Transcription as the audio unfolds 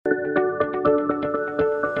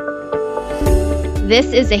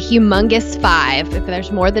This is a humongous 5. If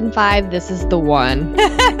there's more than 5, this is the one.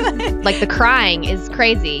 Like the crying is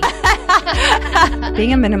crazy.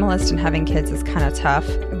 Being a minimalist and having kids is kind of tough,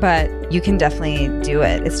 but you can definitely do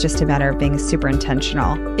it. It's just a matter of being super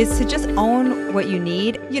intentional. Is to just own what you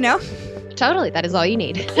need, you know? Totally. That is all you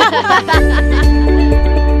need.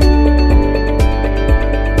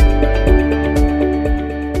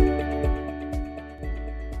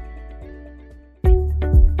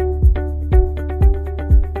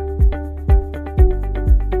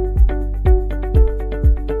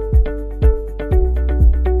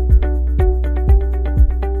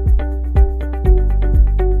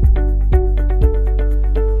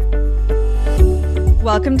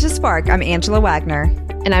 Welcome to Spark. I'm Angela Wagner.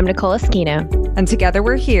 And I'm Nicole Esquino. And together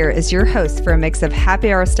we're here as your hosts for a mix of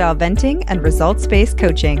happy hour style venting and results-based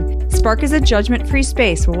coaching. Spark is a judgment-free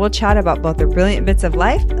space where we'll chat about both the brilliant bits of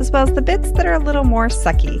life as well as the bits that are a little more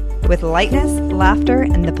sucky. With lightness, laughter,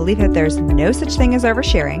 and the belief that there's no such thing as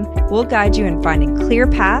oversharing, we'll guide you in finding clear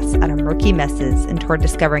paths out of murky messes and toward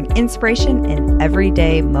discovering inspiration in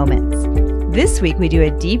everyday moments. This week, we do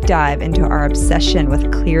a deep dive into our obsession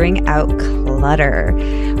with clearing out clutter.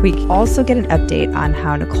 We also get an update on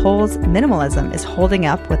how Nicole's minimalism is holding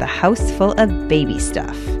up with a house full of baby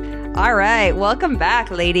stuff. All right, welcome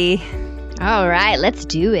back, lady. All right, let's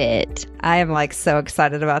do it. I am so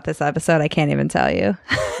excited about this episode. I can't even tell you.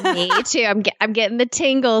 Me too. I'm getting the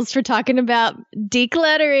tingles for talking about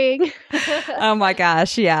decluttering. Oh my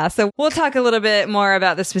gosh, yeah. So we'll talk a little bit more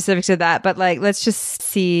about the specifics of that, but let's just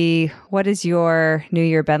see, what has your new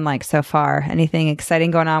year been like so far? Anything exciting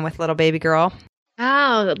going on with little baby girl?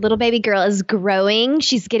 Oh, little baby girl is growing.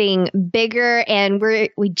 She's getting bigger, and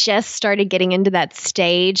we just started getting into that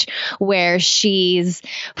stage where she's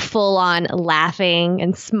full on laughing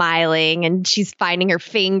and smiling, and she's finding her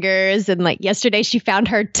fingers. And yesterday, she found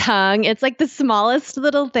her tongue. It's the smallest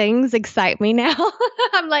little things excite me now.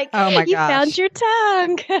 I'm like, oh my gosh, you found your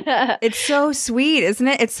tongue. It's so sweet, isn't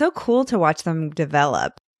it? It's so cool to watch them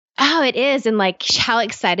develop. Oh, it is. And how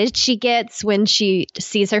excited she gets when she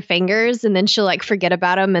sees her fingers, and then she'll forget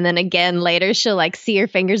about them. And then again later, she'll see her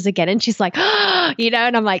fingers again. And she's like, oh, and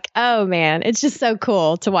I'm like, oh man, it's just so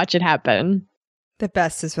cool to watch it happen. The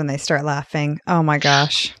best is when they start laughing. Oh my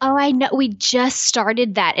gosh. Oh, I know. We just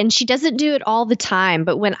started that. And she doesn't do it all the time.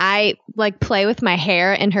 But when I play with my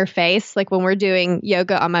hair in her face, when we're doing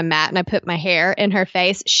yoga on my mat and I put my hair in her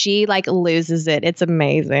face, she loses it. It's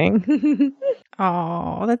amazing.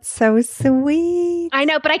 Oh, that's so sweet. I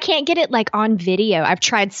know, but I can't get it on video. I've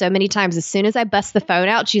tried so many times. As soon as I bust the phone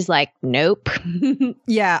out, she's like, nope.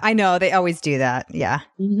 Yeah, I know. They always do that. Yeah.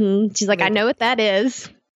 Mm-hmm. She's like, I know what that is.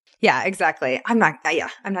 Yeah, exactly. I'm not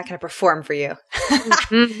going to perform for you.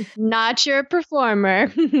 Not your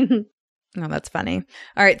performer. Oh, that's funny.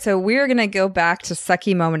 All right. So we're going to go back to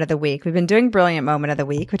sucky moment of the week. We've been doing brilliant moment of the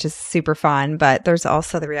week, which is super fun, but there's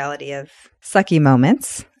also the reality of sucky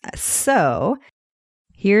moments. So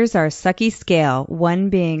here's our sucky scale. 1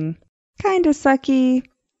 being kind of sucky,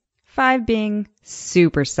 5 being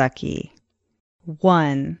super sucky.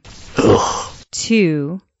 1,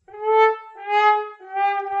 2,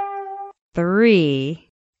 3.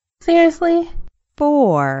 Seriously?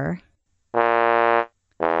 4,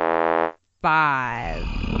 5.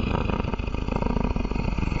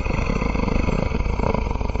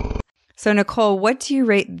 So Nicole, what do you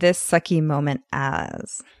rate this sucky moment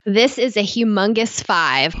as? This is a humongous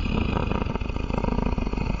 5.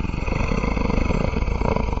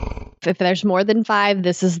 If there's more than 5,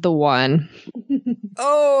 this is the one.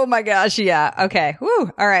 Oh my gosh, yeah. Okay.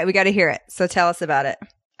 Woo. All right, we got to hear it. So tell us about it.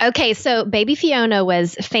 Okay, so baby Fiona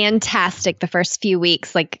was fantastic the first few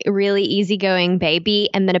weeks, really easygoing baby.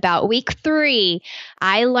 And then about week 3,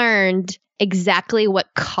 I learned exactly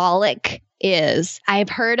what colic is. I've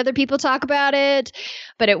heard other people talk about it,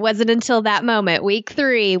 but it wasn't until that moment, week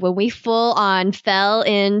 3, when we full on fell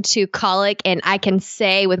into colic. And I can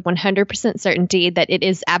say with 100% certainty that it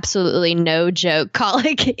is absolutely no joke.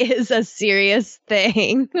 Colic is a serious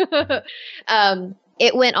thing.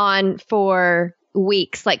 It went on for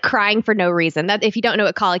weeks, crying for no reason. That, if you don't know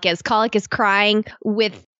what colic is crying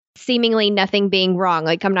with seemingly nothing being wrong.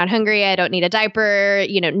 I'm not hungry, I don't need a diaper,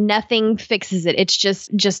 nothing fixes it. It's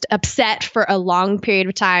just upset for a long period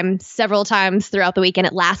of time, several times throughout the week, and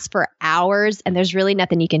it lasts for hours, and there's really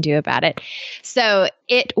nothing you can do about it. So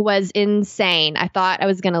it was insane. I thought I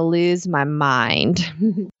was going to lose my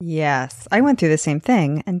mind. Yes, I went through the same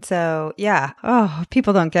thing. And so, yeah,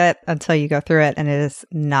 people don't get until you go through it, and it is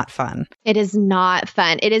not fun. It is not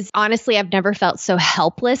fun. It is, honestly, I've never felt so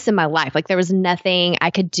helpless in my life. There was nothing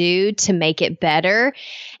I could do to make it better.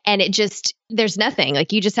 And it just there's nothing.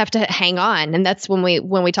 Like, you just have to hang on. And that's when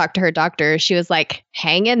we talked to her doctor, she was like,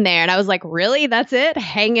 hang in there. And I was like, really? That's it?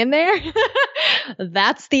 Hang in there?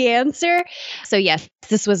 That's the answer. So yes,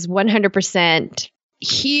 this was 100%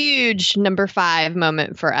 huge number 5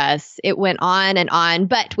 moment for us. It went on,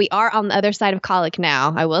 but we are on the other side of colic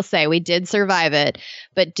now. I will say we did survive it,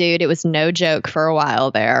 but dude, it was no joke for a while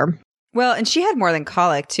there. Well, and she had more than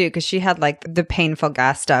colic too, because she had like the painful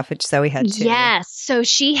gas stuff, which Zoe had too. Yes. So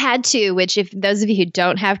she had to, which if those of you who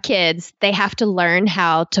don't have kids, they have to learn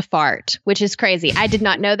how to fart, which is crazy. I did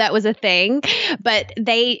not know that was a thing, but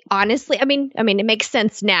they honestly, I mean, it makes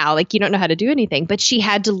sense now. Like, you don't know how to do anything, but she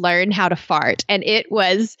had to learn how to fart, and it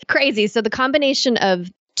was crazy. So the combination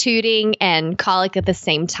of tooting and colic at the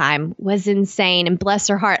same time was insane. And bless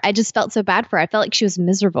her heart, I just felt so bad for her. I felt like she was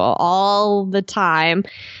miserable all the time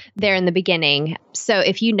there in the beginning. So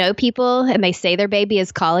if you know people and they say their baby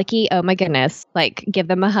is colicky, oh my goodness, like, give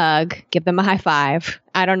them a hug, give them a high five.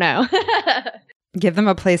 I don't know. Give them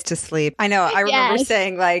a place to sleep. I know. I remember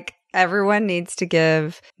saying, like, everyone needs to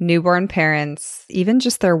give newborn parents, even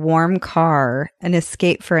just their warm car, an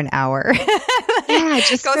escape for an hour. Yeah,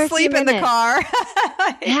 just go sleep in the car.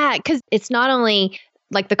 Yeah, because it's not only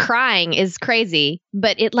like the crying is crazy,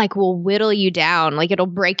 but it like will whittle you down. Like, it'll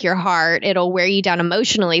break your heart. It'll wear you down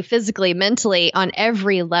emotionally, physically, mentally, on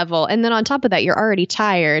every level. And then on top of that, you're already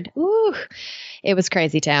tired. Ooh, it was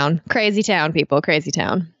crazy town. Crazy town, people. Crazy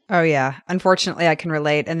town. Oh, yeah. Unfortunately, I can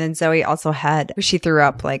relate. And then Zoe also she threw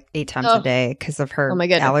up like 8 times a day because of her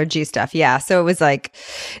allergy stuff. Yeah. So it was like,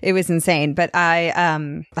 it was insane. But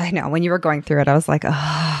I know when you were going through it, I was like, oh,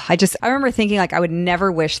 I remember thinking like, I would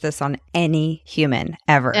never wish this on any human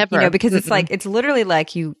ever. You know, because it's like, it's literally like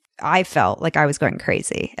I felt like I was going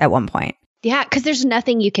crazy at one point. Yeah, because there's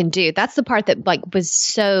nothing you can do. That's the part that like was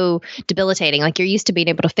so debilitating. Like, you're used to being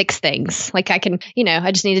able to fix things. Like, I can,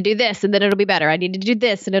 I just need to do this and then it'll be better. I need to do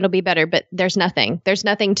this and it'll be better. But there's nothing. There's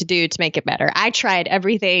nothing to do to make it better. I tried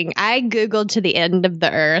everything. I Googled to the end of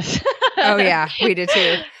the earth. Oh, yeah. We did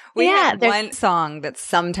too. We had one song that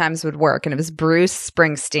sometimes would work, and it was Bruce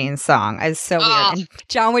Springsteen's song. It was so weird. And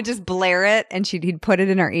John would just blare it, and he'd put it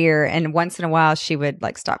in her ear, and once in a while, she would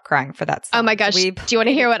like stop crying for that song. Oh my gosh. Do you want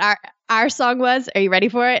to hear what our song was? Are you ready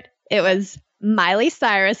for it? It was Miley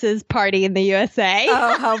Cyrus's Party in the USA.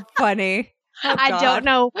 Oh, how funny. Oh,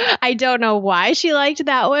 I don't know why she liked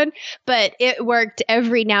that one, but it worked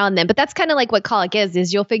every now and then. But that's kind of like what colic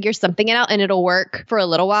is you'll figure something out and it'll work for a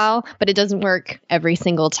little while, but it doesn't work every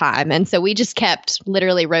single time. And so we just kept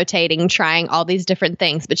literally rotating, trying all these different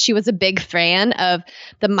things. But she was a big fan of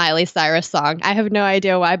the Miley Cyrus song. I have no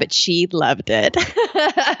idea why, but she loved it. Oh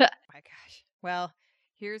my gosh. Well,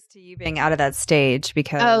 here's to you being out of that stage,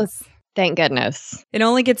 because thank goodness. It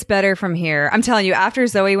only gets better from here. I'm telling you, after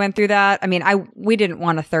Zoe went through that, I mean, we didn't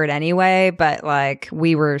want a third anyway, but like,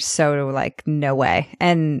 we were so like, no way.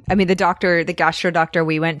 And I mean, the gastro doctor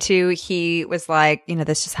we went to, he was like,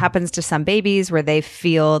 this just happens to some babies where they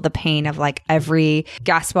feel the pain of like every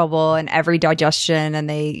gas bubble and every digestion. And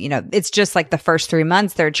they, it's just like the first 3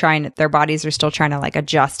 months their bodies are still trying to like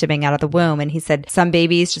adjust to being out of the womb. And he said some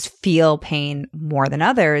babies just feel pain more than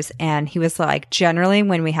others. And he was like, generally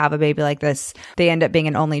when we have a baby like this, they end up being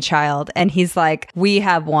an only child. And he's like, we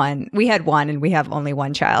had one and we have only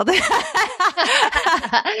one child.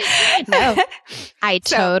 No, I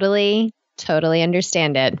totally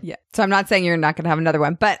understand it. Yeah. So I'm not saying you're not going to have another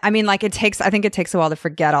one, but I mean, like, I think it takes a while to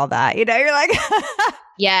forget all that. You're like,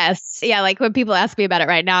 yes. Yeah. Like, when people ask me about it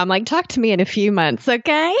right now, I'm like, talk to me in a few months.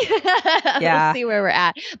 Okay. Yeah. We'll see where we're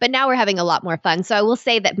at. But now we're having a lot more fun. So I will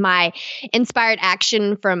say that my inspired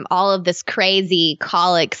action from all of this crazy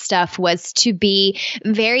colic stuff was to be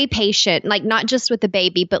very patient, like not just with the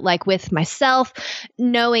baby, but like with myself,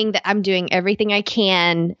 knowing that I'm doing everything I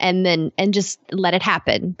can and just let it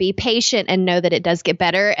happen. Be patient and know that it does get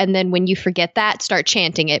better. And then when you forget that, start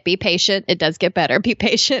chanting it. Be patient. It does get better. Be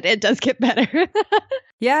patient. It does get better.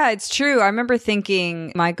 Yeah, it's true. I remember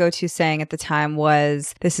thinking my go-to saying at the time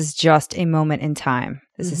was, this is just a moment in time.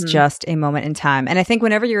 This is just a moment in time. And I think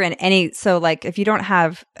whenever you're in so like if you don't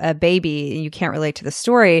have a baby and you can't relate to the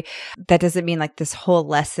story, that doesn't mean like this whole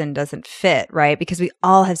lesson doesn't fit, right? Because we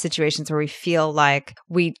all have situations where we feel like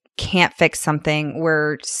we can't fix something.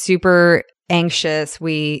 We're super anxious,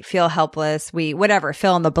 we feel helpless, we whatever,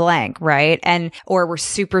 fill in the blank, right? Or we're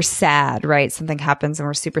super sad, right? Something happens and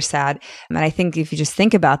we're super sad. And I think if you just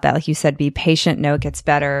think about that, like you said, be patient, know it gets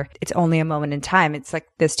better. It's only a moment in time. It's like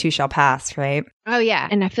this too shall pass, right? Oh yeah.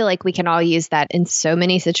 And I feel like we can all use that in so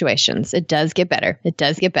many situations. It does get better. It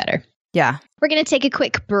does get better. Yeah. We're going to take a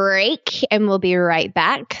quick break and we'll be right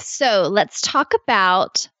back. So let's talk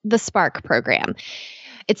about the Spark program.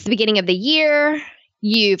 it's the beginning of the year.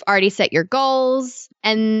 You've already set your goals.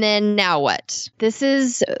 And then now what? This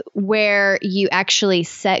is where you actually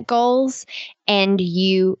set goals and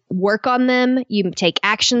you work on them, you take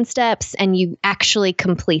action steps, and you actually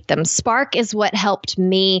complete them. Spark is what helped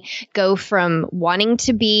me go from wanting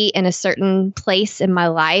to be in a certain place in my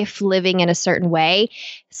life, living in a certain way.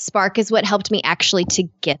 Spark is what helped me actually to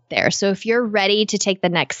get there. So if you're ready to take the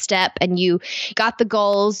next step and you got the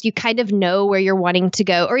goals, you kind of know where you're wanting to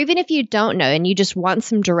go, or even if you don't know and you just want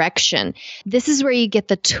some direction, this is where you get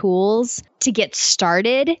the tools to get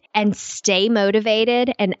started and stay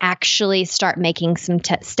motivated and actually start making some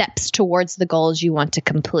steps towards the goals you want to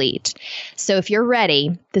complete. So if you're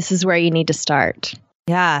ready, this is where you need to start.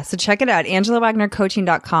 Yeah. So check it out,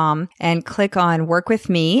 AngelaWagnerCoaching.com, and click on Work With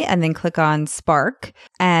Me and then click on Spark.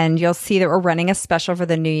 And you'll see that we're running a special for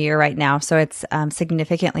the new year right now. So it's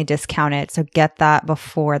significantly discounted. So get that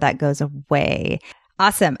before that goes away.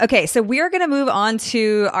 Awesome. Okay. So we are going to move on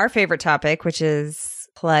to our favorite topic, which is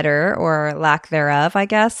clutter or lack thereof, I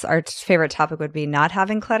guess. Our favorite topic would be not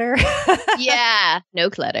having clutter. Yeah. No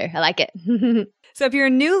clutter. I like it. So if you're a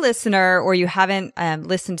new listener or you haven't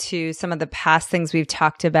listened to some of the past things we've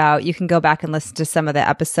talked about, you can go back and listen to some of the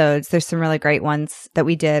episodes. There's some really great ones that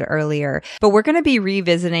we did earlier. But we're going to be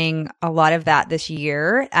revisiting a lot of that this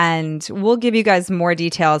year, and we'll give you guys more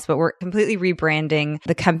details, but we're completely rebranding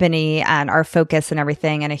the company and our focus and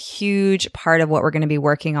everything. And a huge part of what we're going to be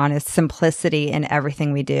working on is simplicity in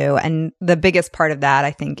everything we do. And the biggest part of that,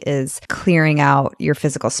 I think, is clearing out your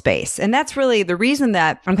physical space. And that's really the reason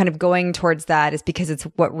that I'm kind of going towards that, is because it's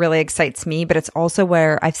what really excites me, but it's also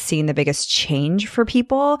where I've seen the biggest change for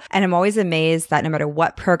people. And I'm always amazed that no matter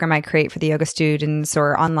what program I create for the yoga students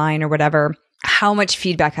or online or whatever, how much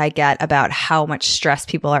feedback I get about how much stress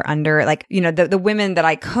people are under. Like, you know, the women that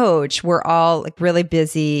I coach, we're all like really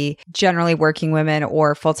busy, generally working women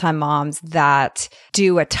or full-time moms that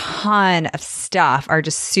do a ton of stuff, are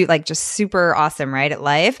just super awesome, right, at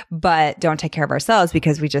life, but don't take care of ourselves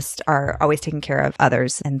because we just are always taking care of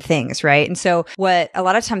others and things, right? And so what a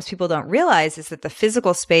lot of times people don't realize is that the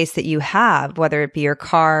physical space that you have, whether it be your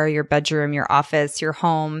car, your bedroom, your office, your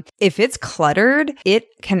home, if it's cluttered, it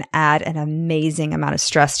can add an amazing amount of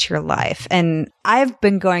stress to your life. And I've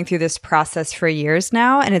been going through this process for years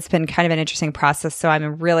now, and it's been kind of an interesting process. So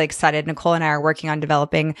I'm really excited. Nicole and I are working on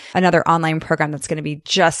developing another online program that's going to be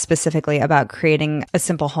just specifically about creating a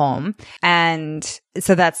simple home. And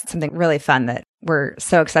so that's something really fun that we're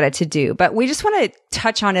so excited to do. But we just want to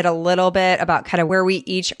touch on it a little bit about kind of where we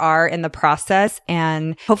each are in the process,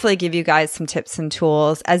 and hopefully give you guys some tips and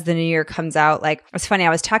tools as the new year comes out. Like, it's funny, I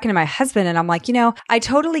was talking to my husband and I'm like, you know, I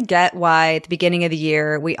totally get why at the beginning of the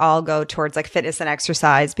year we all go towards like fitness and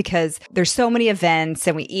exercise, because there's so many events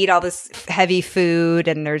and we eat all this heavy food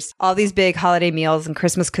and there's all these big holiday meals and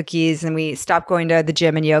Christmas cookies, and we stop going to the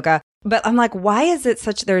gym and yoga. But I'm like, why is it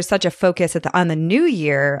there's such a focus on the new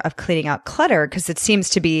year of cleaning out clutter? Because it seems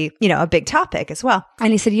to be, you know, a big topic as well.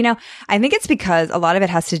 And he said, you know, I think it's because a lot of it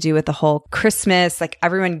has to do with the whole Christmas, like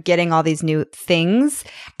everyone getting all these new things,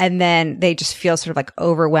 and then they just feel sort of like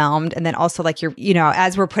overwhelmed. And then also like you're, you know,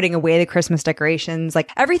 as we're putting away the Christmas decorations, like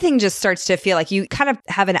everything just starts to feel like you kind of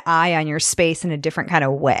have an eye on your space in a different kind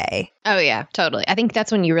of way. Oh yeah, totally. I think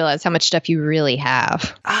that's when you realize how much stuff you really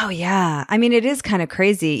have. Oh yeah. I mean, it is kind of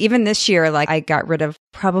crazy. Even this year, like I got rid of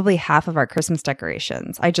probably half of our Christmas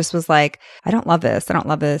decorations. I just was like, I don't love this. I don't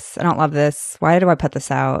love this. I don't love this. Why do I put this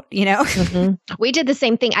out? You know? Mm-hmm. We did the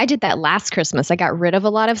same thing. I did that last Christmas. I got rid of a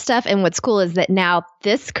lot of stuff. And what's cool is that now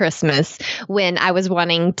this Christmas, when I was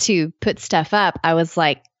wanting to put stuff up, I was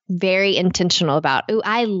like, very intentional about, ooh,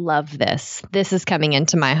 I love this. This is coming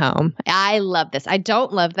into my home. I love this. I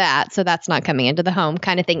don't love that. So that's not coming into the home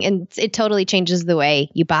kind of thing. And it totally changes the way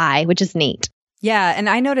you buy, which is neat. Yeah. And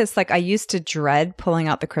I noticed like I used to dread pulling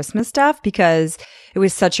out the Christmas stuff because it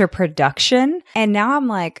was such a production. And now I'm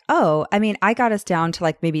like, oh, I mean, I got us down to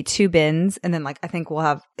like maybe 2 bins. And then like, I think we'll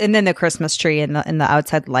have, and then the Christmas tree and the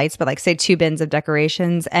outside lights, but like say 2 bins of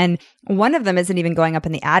decorations. And one of them isn't even going up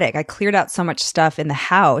in the attic. I cleared out so much stuff in the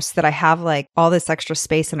house that I have like all this extra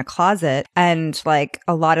space in a closet. And like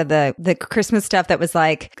a lot of the Christmas stuff that was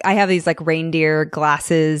like, I have these like reindeer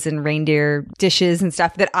glasses and reindeer dishes and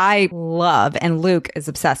stuff that I love and Luke is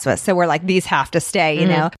obsessed with. So we're like, these have to stay, you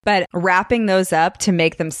know, but wrapping those up to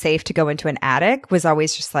make them safe to go into an attic was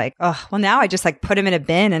always just like, oh, well now I just like put them in a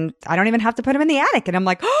bin and I don't even have to put them in the attic. And I'm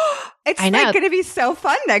like, oh, It's like going to be so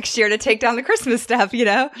fun next year to take down the Christmas stuff, you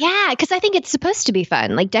know? Yeah, because I think it's supposed to be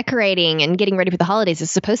fun. Like decorating and getting ready for the holidays is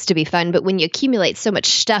supposed to be fun. But when you accumulate so much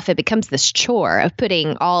stuff, it becomes this chore of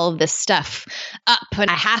putting all of this stuff up. And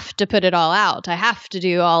I have to put it all out. I have to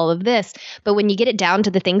do all of this. But when you get it down to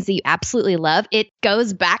the things that you absolutely love, it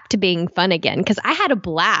goes back to being fun again. Because I had a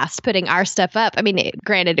blast putting our stuff up. I mean,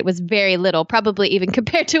 granted, it was very little, probably even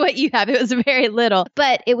compared to what you have. It was very little.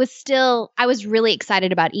 But it was still, I was really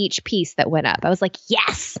excited about each piece that went up. I was like,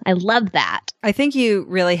 yes, I love that. I think you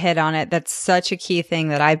really hit on it. That's such a key thing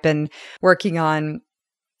that I've been working on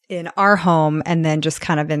in our home and then just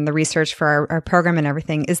kind of in the research for our program and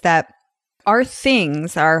everything is that our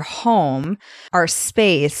things, our home, our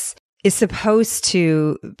space is supposed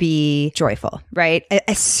to be joyful, right?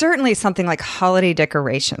 Certainly something like holiday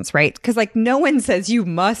decorations, right? Because like no one says you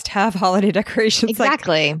must have holiday decorations.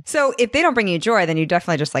 Exactly. Like, so if they don't bring you joy, then you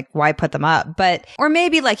definitely just like, why put them up? But, or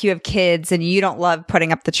maybe like you have kids and you don't love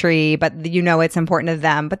putting up the tree, but you know it's important to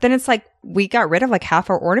them. But then it's like, we got rid of like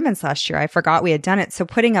half our ornaments last year. I forgot we had done it. So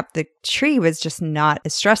putting up the tree was just not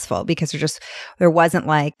as stressful because there wasn't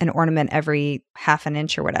like an ornament every half an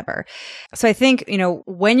inch or whatever. So I think, you know,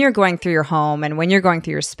 when you're going through your home and when you're going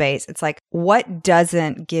through your space, it's like, what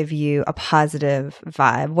doesn't give you a positive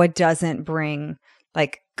vibe? What doesn't bring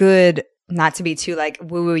like good, not to be too like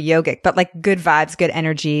woo-woo yogic, but like good vibes, good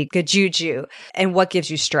energy, good juju, and what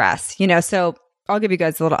gives you stress, you know? So I'll give you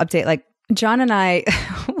guys a little update. Like John and I,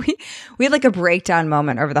 we had like a breakdown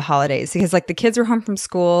moment over the holidays because like the kids were home from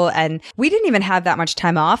school and we didn't even have that much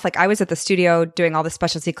time off. Like I was at the studio doing all the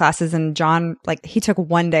specialty classes and John, like he took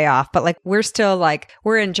one day off, but like we're still like,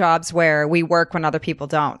 we're in jobs where we work when other people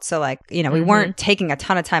don't. So like, you know, we weren't taking a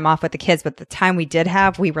ton of time off with the kids, but the time we did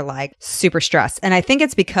have, we were like super stressed. And I think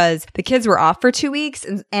it's because the kids were off for 2 weeks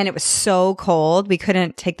and it was so cold. We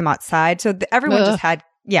couldn't take them outside. So everyone just had,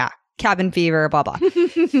 cabin fever, blah, blah.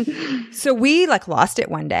 So we like lost it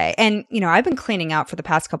one day. And, you know, I've been cleaning out for the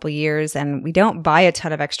past couple of years and we don't buy a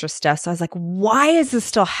ton of extra stuff. So I was like, why is this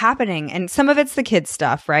still happening? And some of it's the kids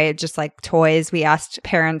stuff, right? Just like toys. We asked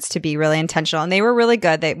parents to be really intentional and they were really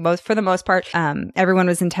good. For the most part, everyone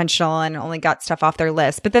was intentional and only got stuff off their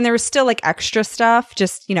list. But then there was still like extra stuff,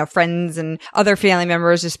 just, you know, friends and other family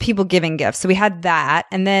members, just people giving gifts. So we had that.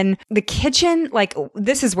 And then the kitchen, like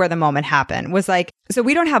this is where the moment happened was like, so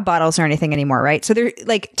we don't have bottles or anything anymore, right? So there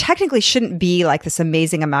like technically shouldn't be like this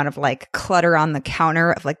amazing amount of like clutter on the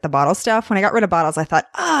counter of like the bottle stuff. When I got rid of bottles, I thought,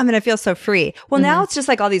 oh, I'm going to feel so free. Well, now it's just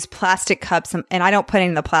like all these plastic cups and I don't put any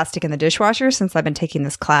of the plastic in the dishwasher since I've been taking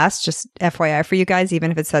this class. Just FYI for you guys, even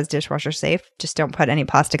if it says dishwasher safe, just don't put any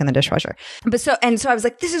plastic in the dishwasher. So I was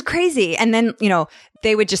like, this is crazy. And then, you know,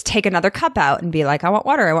 they would just take another cup out and be like, I want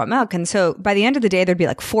water, I want milk. And so by the end of the day, there'd be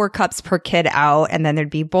like 4 cups per kid out and then there'd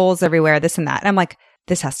be bowls everywhere, this and that. And I'm like,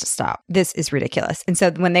 this has to stop. This is ridiculous. And so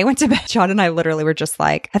when they went to bed, John and I literally were just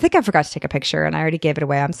like, I think I forgot to take a picture and I already gave it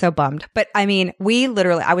away. I'm so bummed. But I mean,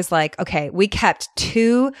 I was like, okay, we kept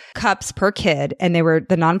 2 cups per kid and they were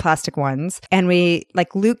the non-plastic ones. And we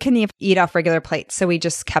like, Luke can eat off regular plates. So we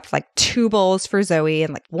just kept like 2 bowls for Zoe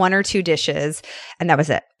and like 1 or 2 dishes. And that was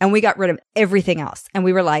it. And we got rid of everything else. And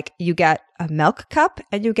we were like, you get a milk cup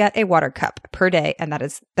and you get a water cup per day. And that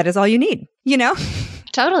is all you need, you know?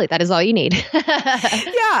 Totally. That is all you need.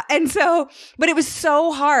 Yeah. And so, but it was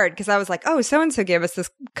so hard because I was like, oh, so-and-so gave us this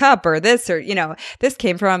cup or this, or, you know, this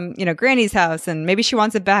came from, you know, Granny's house and maybe she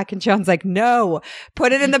wants it back. And John's like, no,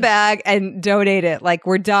 put it in the bag and donate it. Like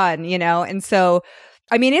we're done, you know? And so,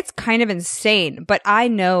 I mean, it's kind of insane, but I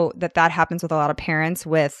know that happens with a lot of parents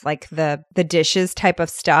with like the dishes type of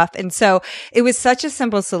stuff. And so it was such a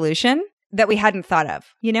simple solution that we hadn't thought of,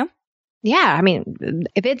 you know? Yeah. I mean,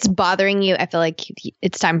 if it's bothering you, I feel like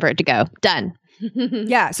it's time for it to go. Done.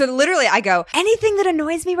 Yeah. So literally I go, anything that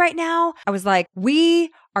annoys me right now, I was like,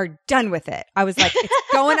 we are done with it. I was like,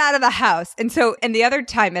 it's going out of the house. And the other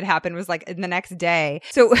time it happened was like in the next day.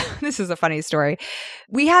 So this is a funny story.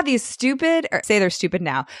 We have these stupid, or say they're stupid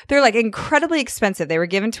now. They're like incredibly expensive. They were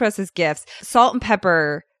given to us as gifts. Salt and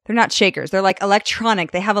pepper. They're not shakers. They're like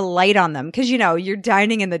electronic. They have a light on them because, you know, you're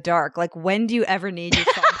dining in the dark. Like, when do you ever need your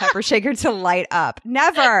salt and pepper shaker to light up?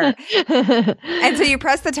 Never. And so you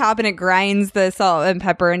press the top and it grinds the salt and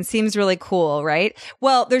pepper and seems really cool, right?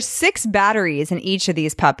 Well, there's 6 batteries in each of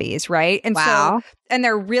these puppies, right? And wow. And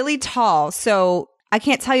they're really tall. So I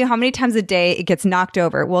can't tell you how many times a day it gets knocked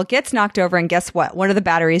over. Well, it gets knocked over and guess what? One of the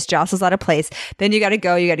batteries jostles out of place. Then you got to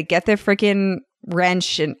get the freaking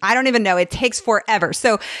wrench and I don't even know. It takes forever.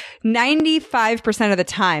 So 95% of the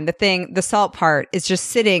time, the salt part is just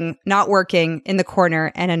sitting, not working in the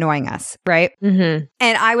corner and annoying us. Right. Mm-hmm.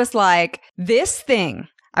 And I was like, this thing,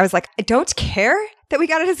 I was like, I don't care that we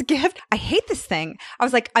got it as a gift. I hate this thing. I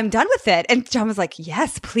was like, I'm done with it. And John was like,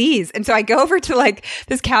 yes, please. And so I go over to like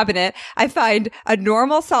this cabinet. I find a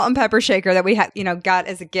normal salt and pepper shaker that we had, got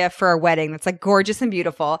as a gift for our wedding. That's like gorgeous and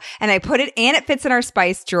beautiful. And I put it, and it fits in our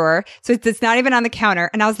spice drawer. So it's not even on the counter.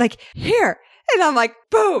 And I was like, here. And I'm like,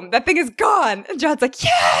 boom, that thing is gone. And John's like,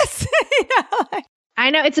 yes. I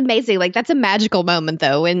know, it's amazing. Like, that's a magical moment,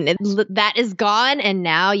 though, when that is gone, and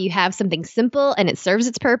now you have something simple and it serves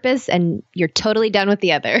its purpose, and you're totally done with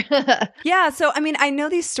the other. Yeah. So, I mean, I know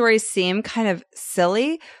these stories seem kind of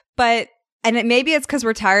silly, but maybe it's because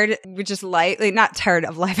we're tired. We're just not tired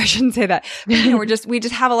of life. I shouldn't say that. But, we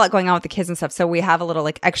just have a lot going on with the kids and stuff. So we have a little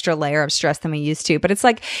like extra layer of stress than we used to. But it's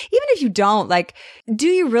like, even if you don't, like, do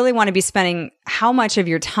you really want to be spending how much of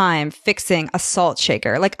your time fixing a salt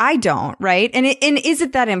shaker? Like, I don't, right? And is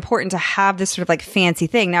it that important to have this sort of like fancy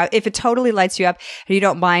thing? Now, if it totally lights you up and you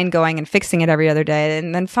don't mind going and fixing it every other day,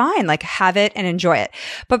 then fine, like have it and enjoy it.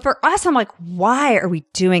 But for us, I'm like, why are we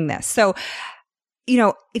doing this? So,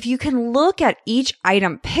 if you can look at each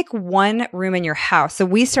item, pick one room in your house. So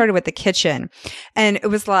we started with the kitchen, and it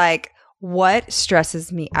was like, what stresses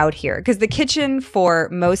me out here? Because the kitchen for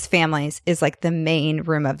most families is like the main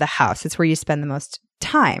room of the house. It's where you spend the most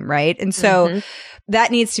time, right? And so that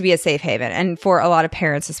needs to be a safe haven. And for a lot of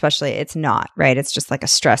parents, especially, it's not, right? It's just like a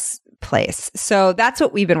stress place. So that's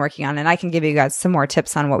what we've been working on. And I can give you guys some more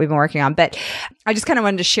tips on what we've been working on. But I just kind of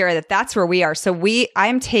wanted to share that that's where we are. So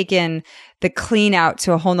I'm taking the clean out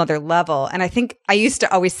to a whole nother level. And I think I used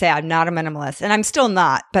to always say I'm not a minimalist, and I'm still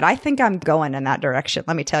not, but I think I'm going in that direction.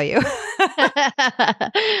 Let me tell you. I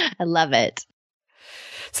love it.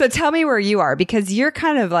 So tell me where you are, because you're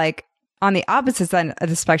kind of like on the opposite side of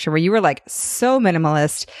the spectrum, where you were like so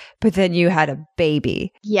minimalist, but then you had a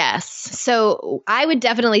baby. Yes. So I would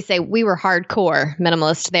definitely say we were hardcore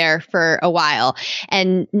minimalist there for a while.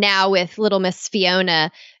 And now with little Miss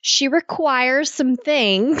Fiona, she requires some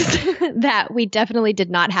things that we definitely did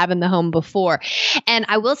not have in the home before. And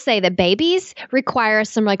I will say that babies require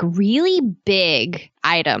some like really big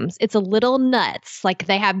items. It's a little nuts. Like,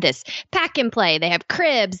 they have this pack and play, they have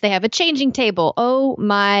cribs, they have a changing table. Oh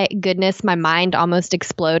my goodness, my mind almost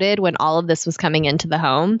exploded when all of this was coming into the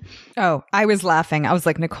home. Oh, I was laughing. I was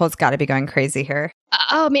like, Nicole's got to be going crazy here.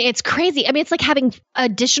 Oh, I mean, it's crazy. I mean, it's like having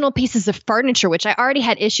additional pieces of furniture, which I already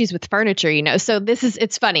had issues with furniture, So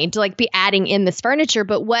it's funny to like be adding in this furniture.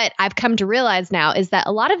 But what I've come to realize now is that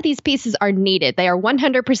a lot of these pieces are needed. They are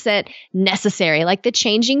 100% necessary. Like the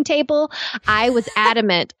changing table, I was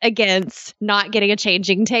adamant against not getting a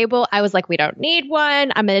changing table. I was like, we don't need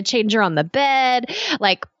one. I'm going to change her on the bed.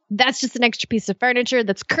 Like, that's just an extra piece of furniture.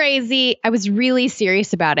 That's crazy. I was really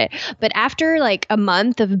serious about it. But after like a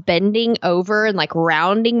month of bending over and like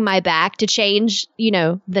rounding my back to change,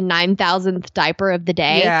 the 9,000th diaper of the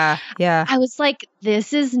day. Yeah. I was like,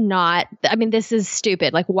 this is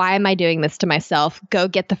stupid. Like, why am I doing this to myself? Go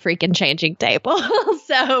get the freaking changing table.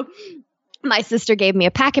 So my sister gave me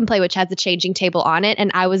a pack and play, which has a changing table on it.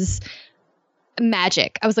 And I was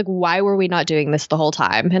magic. I was like, why were we not doing this the whole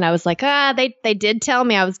time? And I was like, they did tell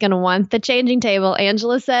me I was going to want the changing table.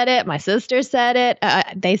 Angela said it. My sister said it.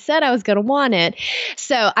 They said I was going to want it.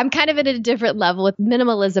 So I'm kind of at a different level with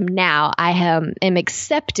minimalism now. I am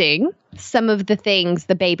accepting some of the things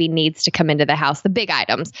the baby needs to come into the house, the big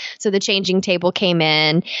items. So the changing table came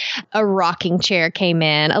in, a rocking chair came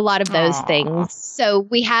in, a lot of those things. So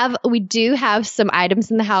we do have some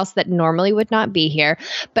items in the house that normally would not be here.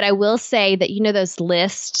 But I will say that, those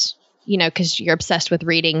lists, because you're obsessed with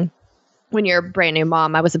reading. When you're a brand new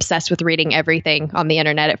mom, I was obsessed with reading everything on the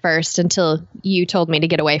internet at first until you told me to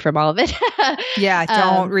get away from all of it. Yeah,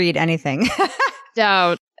 don't read anything.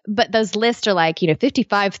 Don't. But those lists are like,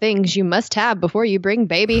 55 things you must have before you bring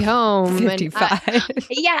baby home. 55.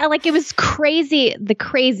 Yeah, like it was crazy,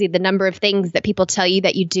 the number of things that people tell you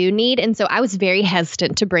that you do need. And so I was very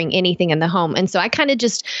hesitant to bring anything in the home. And so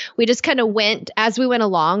we just kind of went, as we went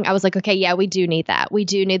along, I was like, okay, yeah, we do need that. We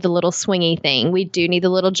do need the little swingy thing. We do need the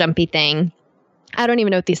little jumpy thing. I don't even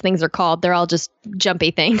know what these things are called. They're all just jumpy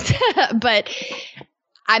things. But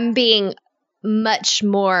I'm being much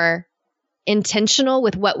more intentional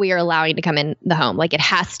with what we are allowing to come in the home. Like, it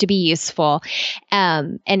has to be useful.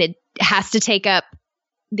 And it has to take up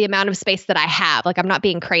the amount of space that I have. Like I'm not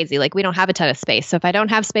being crazy. Like we don't have a ton of space. So if I don't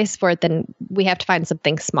have space for it, then we have to find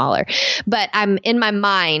something smaller. But I'm in my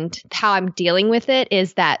mind, how I'm dealing with it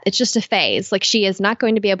is that it's just a phase. Like she is not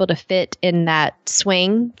going to be able to fit in that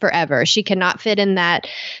swing forever. She cannot fit in that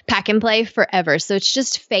pack and play forever. So it's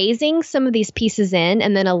just phasing some of these pieces in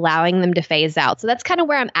and then allowing them to phase out. So that's kind of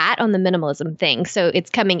where I'm at on the minimalism thing. So it's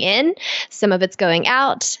coming in, some of it's going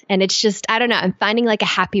out, and it's just, I don't know, I'm finding like a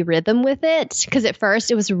happy rhythm with it. Because at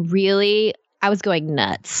first it was really, I was going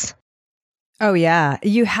nuts. Oh yeah,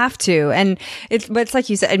 you have to. And but it's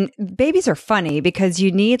like you said, and babies are funny because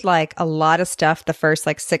you need like a lot of stuff the first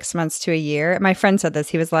like 6 months to a year. My friend said this.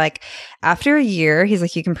 He was like, after a year, he's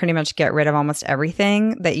like, you can pretty much get rid of almost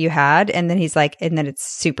everything that you had. And then he's like, and then it's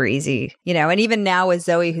super easy, you know? And even now with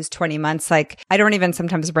Zoe, who's 20 months, like I don't even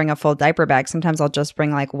sometimes bring a full diaper bag. Sometimes I'll just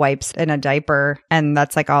bring like wipes and a diaper and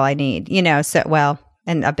that's like all I need, you know? So, well,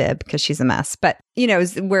 and a bib because she's a mess. But, you know,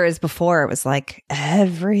 whereas before it was like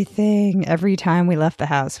everything, every time we left the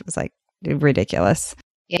house, it was like ridiculous.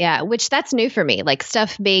 Yeah, which that's new for me, like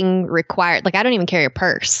stuff being required. Like I don't even carry a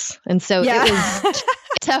purse. And so it was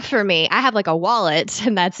tough for me. I have like a wallet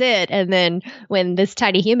and that's it. And then when this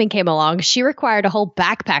tiny human came along, she required a whole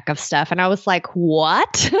backpack of stuff. And I was like,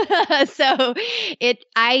 what? So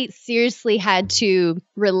I seriously had to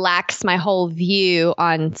relax my whole view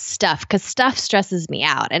on stuff because stuff stresses me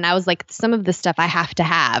out. And I was like, some of the stuff I have to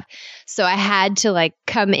have. So I had to like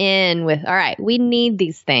come in with, all right, we need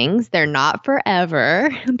these things. They're not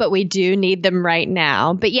forever, but we do need them right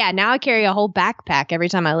now. But yeah, now I carry a whole backpack every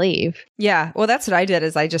time I leave. Yeah. Well, that's what I did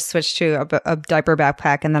is I just switched to a diaper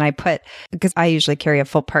backpack and then I put, because I usually carry a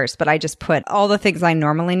full purse, but I just put all the things I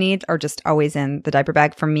normally need are just always in the diaper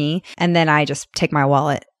bag for me. And then I just take my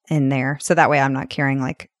wallet in there. So that way I'm not carrying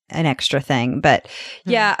like an extra thing. But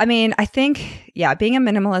yeah, I mean, I think, yeah, being a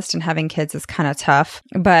minimalist and having kids is kind of tough,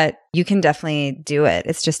 but you can definitely do it.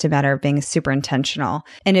 It's just a matter of being super intentional.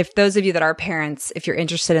 And if those of you that are parents, if you're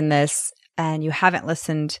interested in this, and you haven't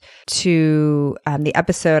listened to the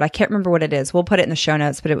episode, I can't remember what it is. We'll put it in the show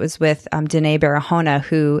notes, but it was with Danae Barahona,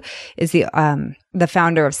 who is the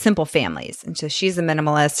founder of Simple Families. And so she's a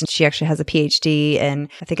minimalist and she actually has a PhD in,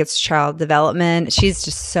 I think it's child development. She's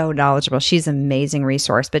just so knowledgeable. She's an amazing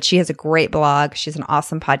resource, but she has a great blog. She's an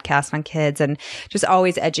awesome podcast on kids and just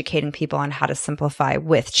always educating people on how to simplify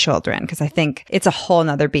with children. Because I think it's a whole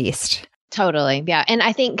nother beast. Totally. Yeah. And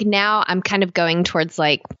I think now I'm kind of going towards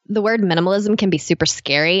like the word minimalism can be super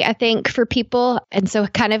scary, I think, for people. And so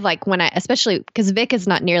kind of like when especially because Vic is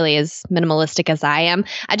not nearly as minimalistic as I am,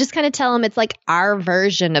 I just kind of tell him it's like our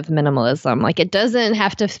version of minimalism. Like it doesn't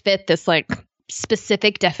have to fit this like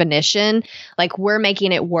specific definition. Like we're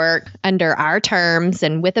making it work under our terms.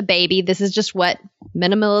 And with a baby, this is just what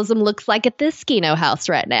minimalism looks like at this Skino house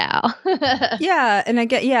right now. Yeah. And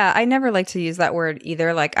I never like to use that word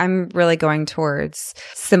either. Like I'm really going towards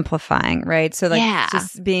simplifying, right? So like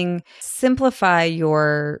just simplify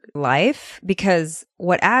your life because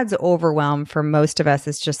what adds overwhelm for most of us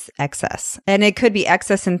is just excess. And it could be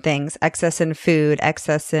excess in things, excess in food,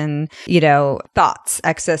 excess in, thoughts,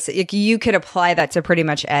 excess. You could apply that to pretty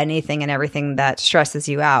much anything and everything that stresses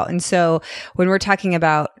you out. And so when we're talking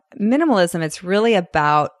about minimalism, it's really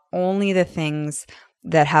about only the things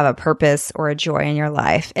that have a purpose or a joy in your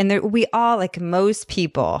life. And we all, like most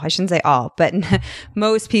people, I shouldn't say all, but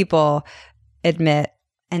most people admit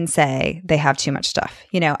and say they have too much stuff.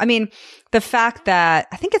 I mean, the fact that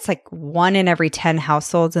I think it's like 1 in every 10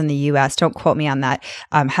 households in the US, don't quote me on that,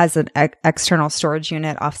 has an external storage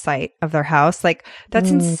unit offsite of their house. Like that's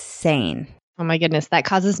insane. Oh my goodness, that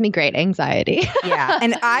causes me great anxiety. Yeah.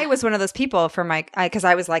 And I was one of those people because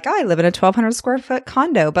I was like, I live in a 1,200 square foot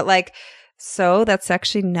condo, but like, so that's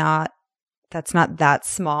not that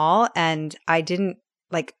small. And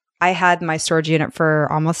I had my storage unit for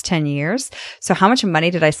almost 10 years. So how much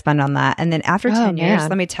money did I spend on that? And then after 10 years,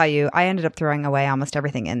 let me tell you, I ended up throwing away almost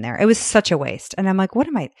everything in there. It was such a waste. And I'm like, what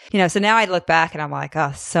am I, so now I look back and I'm like,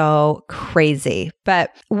 oh, so crazy.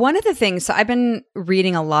 But one of the things, so I've been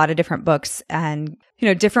reading a lot of different books and,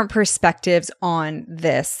 different perspectives on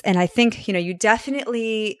this. And I think, you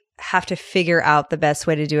definitely have to figure out the best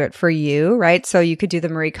way to do it for you, right? So you could do the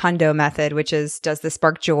Marie Kondo method, which is, does this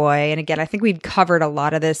spark joy? And again, I think we've covered a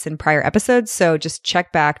lot of this in prior episodes. So just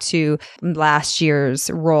check back to last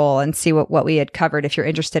year's role and see what we had covered if you're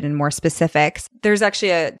interested in more specifics. There's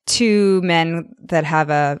actually 2 men that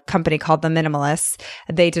have a company called The Minimalists.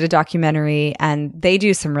 They did a documentary and they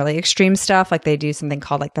do some really extreme stuff. Like they do something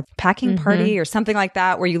called like the packing party or something like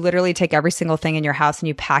that, where you literally take every single thing in your house and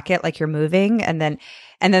you pack it like you're moving. And then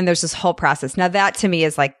there's this whole process. Now that to me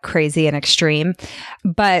is like crazy and extreme,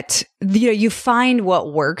 but you find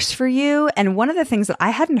what works for you. And one of the things that I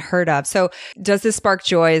hadn't heard of, so does this spark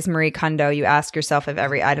joy? Is Marie Kondo. You ask yourself if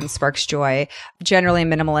every item sparks joy. Generally,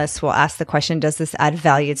 minimalists will ask the question, does this add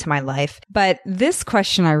value to my life? But this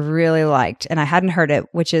question I really liked, and I hadn't heard it,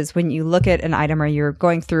 which is when you look at an item or you're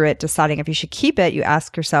going through it, deciding if you should keep it, you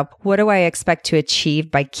ask yourself, what do I expect to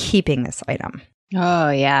achieve by keeping this item? Oh,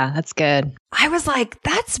 yeah, that's good. I was like,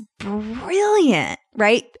 that's brilliant,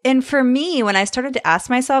 right? And for me, when I started to ask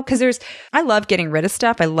myself, because I love getting rid of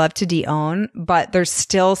stuff. I love to de-own, but there's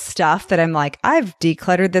still stuff that I'm like, I've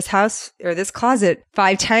decluttered this house or this closet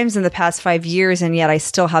 5 times in the past 5 years. And yet I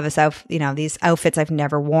still have these outfits I've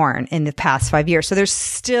never worn in the past 5 years. So there's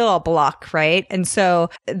still a block, right? And so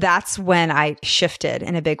that's when I shifted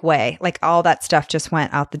in a big way. Like all that stuff just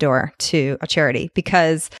went out the door to a charity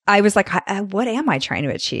because I was like, what am I trying to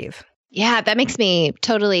achieve? Yeah, that makes me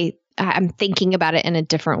I'm thinking about it in a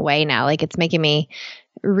different way now. Like it's making me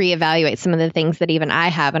reevaluate some of the things that even I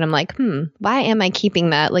have. And I'm like, why am I keeping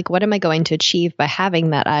that? Like, what am I going to achieve by having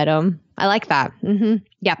that item? I like that. Mm-hmm.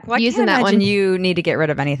 Yeah. Well, using that one. You need to get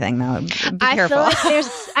rid of anything though. Be careful.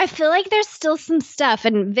 I feel like there's still some stuff.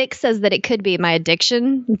 And Vic says that it could be my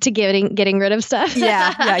addiction to getting rid of stuff.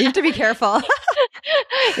 Yeah. You have to be careful.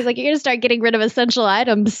 He's like, you're going to start getting rid of essential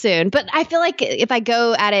items soon. But I feel like if I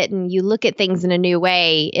go at it and you look at things in a new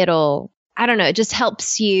way, it just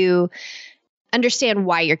helps you understand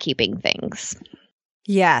why you're keeping things.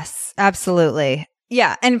 Yes, absolutely.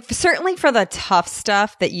 Yeah. And certainly for the tough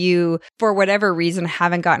stuff that you, for whatever reason,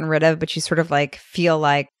 haven't gotten rid of, but you sort of like feel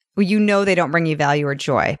like, they don't bring you value or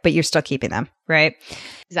joy, but you're still keeping them, right?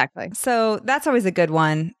 Exactly. So that's always a good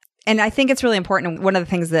one. And I think it's really important. One of the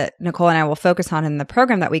things that Nicole and I will focus on in the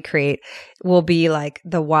program that we create will be like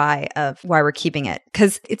the why of why we're keeping it.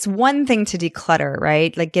 Because it's one thing to declutter,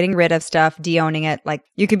 right? Like getting rid of stuff, de-owning it. Like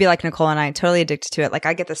you could be like Nicole and I, totally addicted to it. Like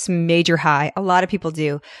I get this major high. A lot of people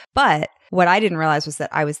do. But what I didn't realize was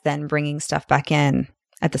that I was then bringing stuff back in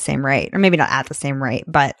at the same rate, or maybe not at the same rate,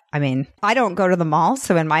 but I mean, I don't go to the mall.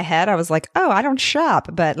 So in my head, I was like, oh, I don't shop.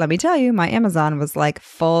 But let me tell you, my Amazon was like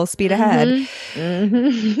full speed ahead.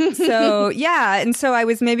 Mm-hmm. So yeah. And so I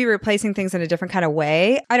was maybe replacing things in a different kind of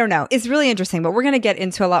way. I don't know. It's really interesting, but we're going to get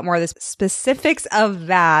into a lot more of the specifics of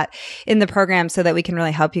that in the program so that we can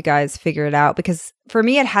really help you guys figure it out. Because for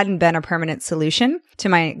me, it hadn't been a permanent solution to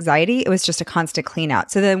my anxiety. It was just a constant clean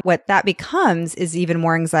out. So then what that becomes is even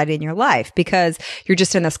more anxiety in your life because you're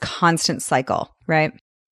just in this constant cycle, right?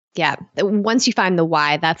 Yeah. Once you find the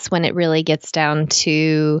why, that's when it really gets down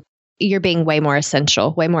to you're being way more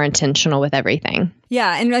essential, way more intentional with everything.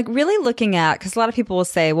 Yeah. And like really looking at, because a lot of people will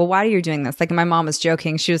say, well, why are you doing this? Like my mom was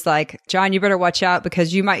joking. She was like, John, you better watch out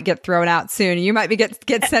because you might get thrown out soon. You might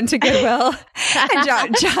get sent to Goodwill.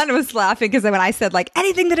 And John was laughing because when I said like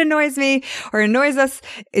anything that annoys me or annoys us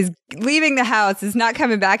is leaving the house, is not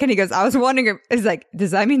coming back. And he goes, I was wondering, he's like,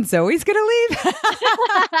 does that mean Zoe's going to leave?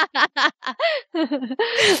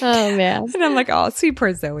 Oh man. And I'm like, oh, sweet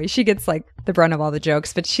poor Zoe. She gets like the brunt of all the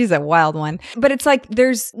jokes, but she's a wild one. But it's like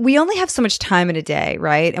we only have so much time in a day,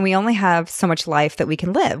 right? And we only have so much life that we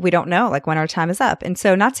can live. We don't know like when our time is up. And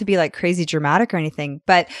so not to be like crazy dramatic or anything,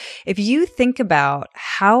 but if you think about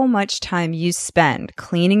how much time you spend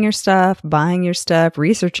cleaning your stuff, buying your stuff,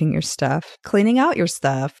 researching your stuff, cleaning out your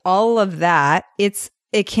stuff, all of that,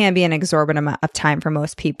 it can be an exorbitant amount of time for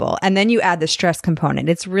most people. And then you add the stress component.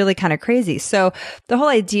 It's really kind of crazy. So the whole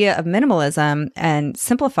idea of minimalism and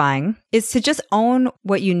simplifying is to just own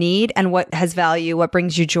what you need and what has value, what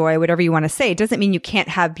brings you joy, whatever you want to say. It doesn't mean you can't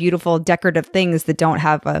have beautiful decorative things that don't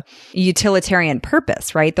have a utilitarian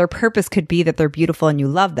purpose, right? Their purpose could be that they're beautiful and you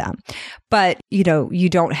love them. But, you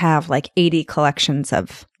don't have like 80 collections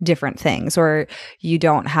of different things, or you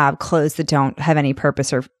don't have clothes that don't have any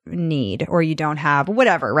purpose or need, or you don't have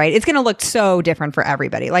whatever, right? It's going to look so different for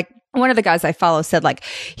everybody. Like one of the guys I follow said like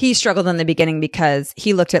he struggled in the beginning because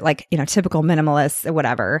he looked at like, typical minimalists or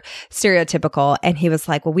whatever, stereotypical. And he was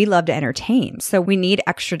like, well, we love to entertain. So we need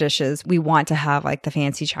extra dishes. We want to have like the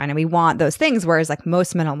fancy china. We want those things. Whereas like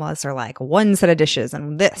most minimalists are like one set of dishes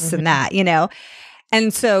and this and that,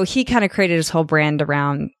 And so he kind of created his whole brand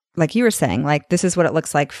around, like you were saying, like, this is what it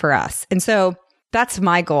looks like for us. And so that's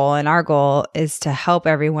my goal. And our goal is to help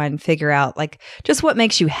everyone figure out like just what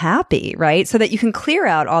makes you happy, right? So that you can clear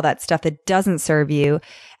out all that stuff that doesn't serve you.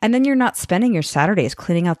 And then you're not spending your Saturdays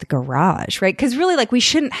cleaning out the garage, right? Because really, like, we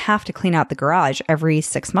shouldn't have to clean out the garage every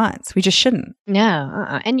 6 months. We just shouldn't.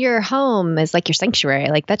 No. And your home is like your sanctuary.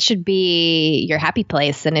 Like, that should be your happy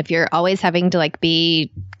place. And if you're always having to like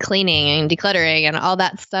be cleaning and decluttering and all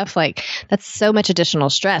that stuff, like, that's so much additional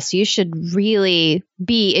stress. You should really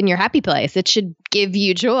be in your happy place. It should give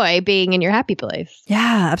you joy being in your happy place.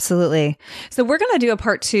 Yeah, absolutely. So we're going to do a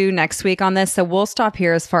part 2 next week on this. So we'll stop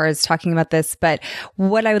here as far as talking about this. But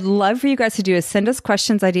what I would love for you guys to do is send us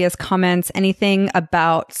questions, ideas, comments, anything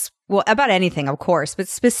about anything, of course, but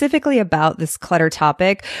specifically about this clutter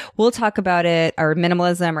topic. We'll talk about it, or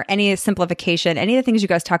minimalism, or any simplification, any of the things you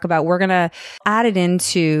guys talk about. We're going to add it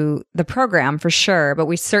into the program for sure, but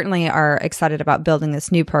we certainly are excited about building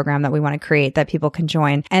this new program that we want to create that people can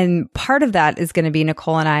join. And part of that is going to be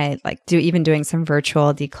Nicole and I doing some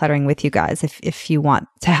virtual decluttering with you guys if you want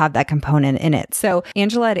to have that component in it. So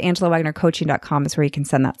Angela at AngelaWagnerCoaching.com is where you can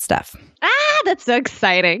send that stuff. That's so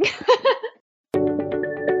exciting.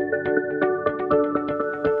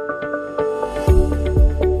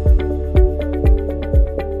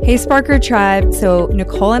 Hey, Sparker Tribe. So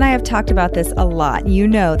Nicole and I have talked about this a lot. You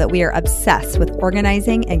know that we are obsessed with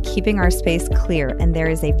organizing and keeping our space clear, and there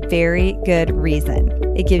is a very good reason.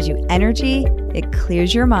 It gives you energy, it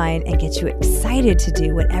clears your mind, and gets you excited to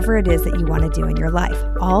do whatever it is that you want to do in your life,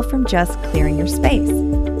 all from just clearing your space.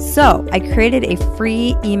 So I created a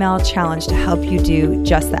free email challenge to help you do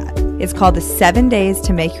just that. It's called the 7 Days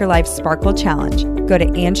to Make Your Life Sparkle Challenge. Go to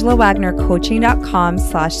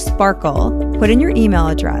AngelaWagnerCoaching.com/sparkle, put in your email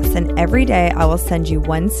address, and every day I will send you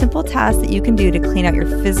one simple task that you can do to clean out your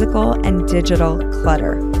physical and digital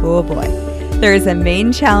clutter. Oh boy. There is a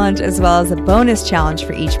main challenge as well as a bonus challenge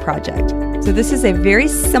for each project. So this is a very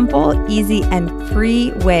simple, easy, and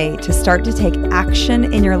free way to start to take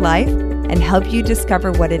action in your life and help you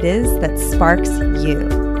discover what it is that sparks you.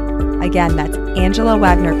 Again, that's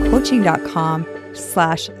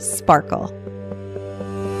AngelaWagnerCoaching.com/sparkle.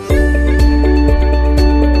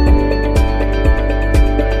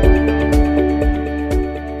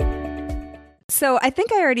 So I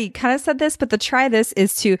think I already kind of said this, but the try this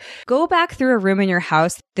is to go back through a room in your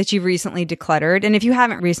house that you've recently decluttered. And if you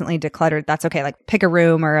haven't recently decluttered, that's okay. Like pick a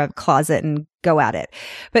room or a closet and go at it.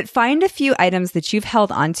 But find a few items that you've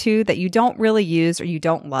held onto that you don't really use or you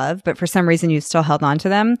don't love, but for some reason you've still held onto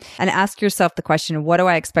them. And ask yourself the question, what do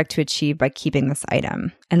I expect to achieve by keeping this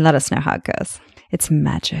item? And let us know how it goes. It's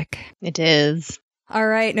magic. It is. All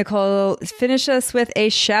right, Nicole, finish us with a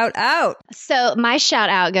shout out. So my shout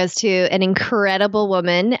out goes to an incredible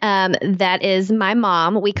woman that is my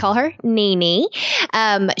mom. We call her Nene.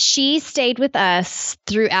 She stayed with us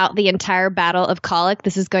throughout the entire battle of colic.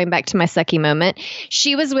 This is going back to my sucky moment.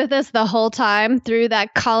 She was with us the whole time through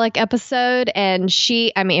that colic episode. And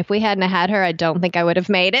if we hadn't had her, I don't think I would have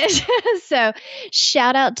made it. So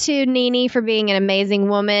shout out to Nene for being an amazing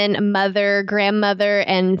woman, mother, grandmother,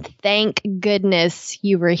 and thank goodness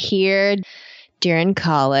you were here during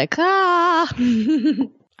colic. Oh,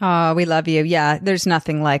 we love you. Yeah, there's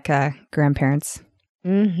nothing like grandparents.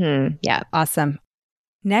 Mm-hmm. Yeah. Awesome.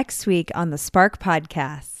 Next week on the Spark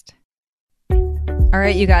Podcast. All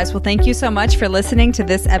right, you guys. Well, thank you so much for listening to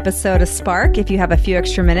this episode of Spark. If you have a few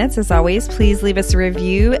extra minutes, as always, please leave us a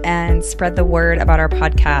review and spread the word about our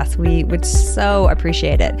podcast. We would so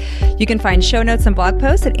appreciate it. You can find show notes and blog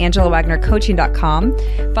posts at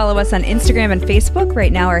AngelaWagnerCoaching.com. Follow us on Instagram and Facebook.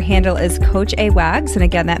 Right now, our handle is Coach A Wags. And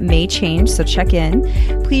again, that may change, so check in.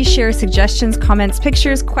 Please share suggestions, comments,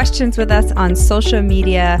 pictures, questions with us on social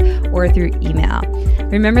media or through email.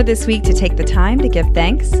 Remember this week to take the time to give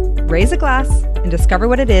thanks, raise a glass, and discover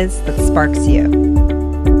what it is that sparks you.